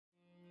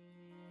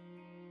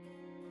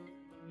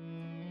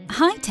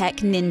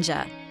HiTech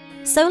Ninja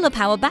 – solar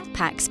power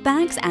backpacks,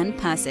 bags and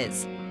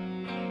purses.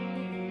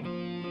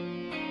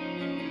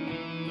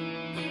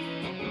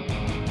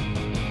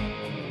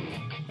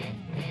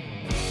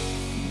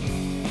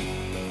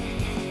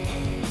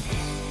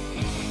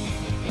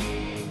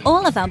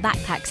 All of our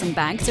backpacks and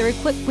bags are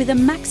equipped with a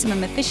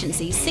maximum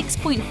efficiency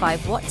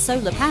 6.5 watt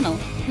solar panel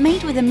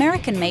made with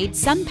American-made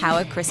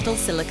SunPower crystal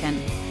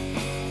silicon.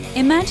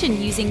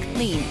 Imagine using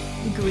clean,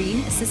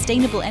 green,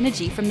 sustainable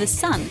energy from the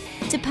sun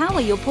to power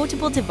your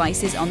portable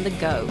devices on the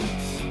go.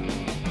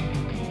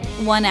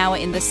 1 hour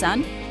in the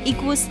sun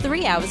equals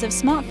 3 hours of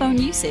smartphone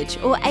usage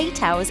or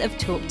 8 hours of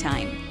talk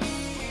time.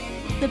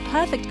 The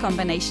perfect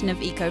combination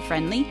of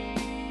eco-friendly,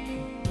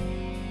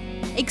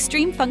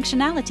 extreme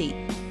functionality,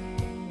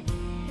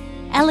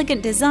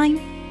 elegant design,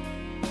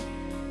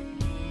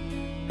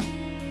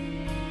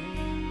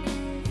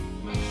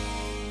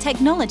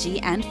 technology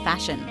and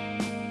fashion.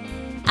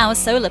 Our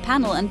solar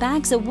panel and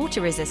bags are water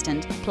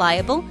resistant,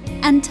 pliable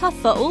and tough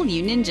for all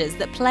you ninjas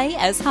that play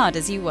as hard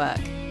as you work.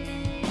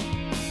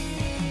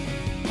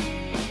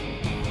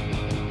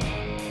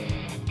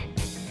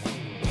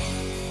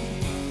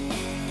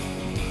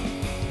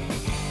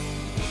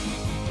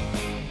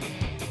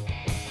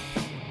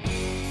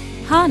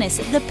 Harness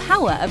the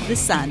power of the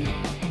sun.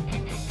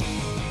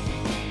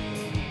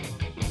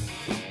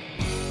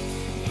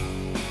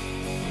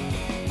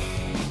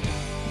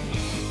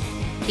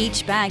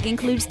 Each bag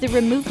includes the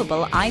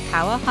removable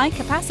iPower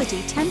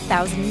high-capacity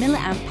 10,000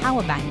 mAh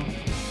power bank,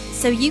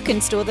 so you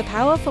can store the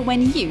power for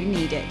when you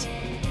need it.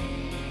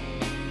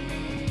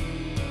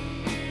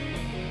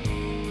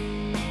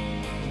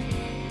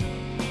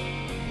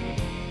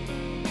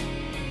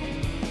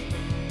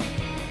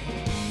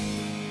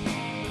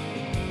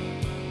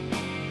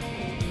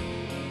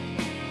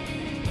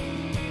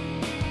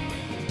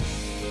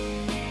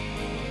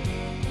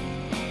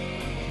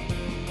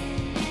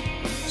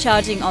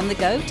 Charging on the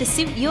go to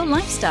suit your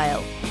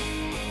lifestyle.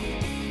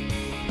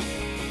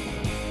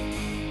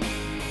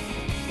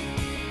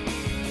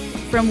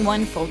 From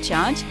one full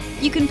charge,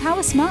 you can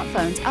power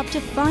smartphones up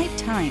to 5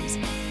 times,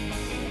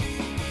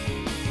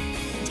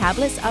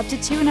 tablets up to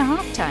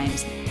 2.5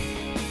 times,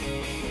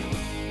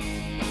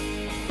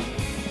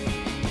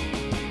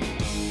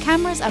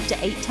 cameras up to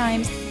 8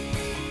 times,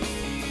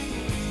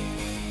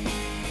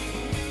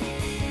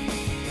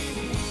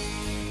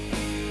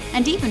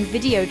 and even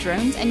video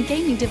drones and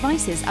gaming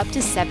devices up to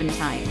 7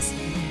 times.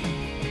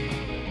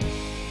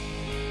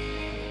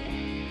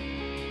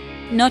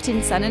 Not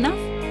in sun enough?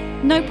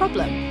 No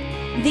problem.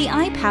 The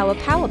iPower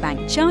power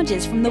bank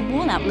charges from the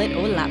wall outlet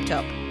or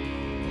laptop.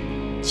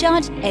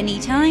 Charge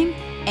anytime,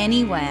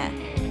 anywhere.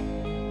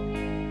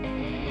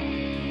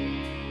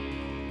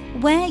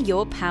 Wear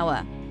your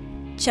power.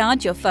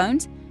 Charge your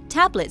phones,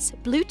 tablets,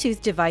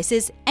 Bluetooth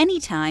devices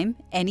anytime,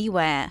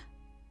 anywhere.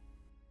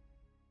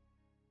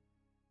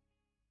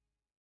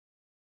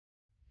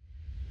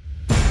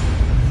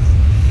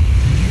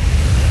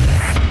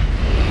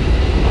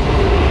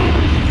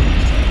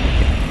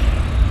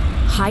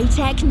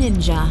 HiTech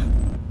Ninja.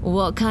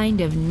 What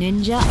kind of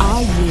ninja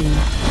are you?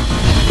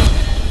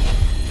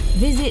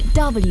 Visit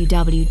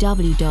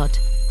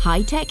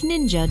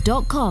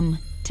www.hitechninja.com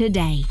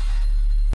today.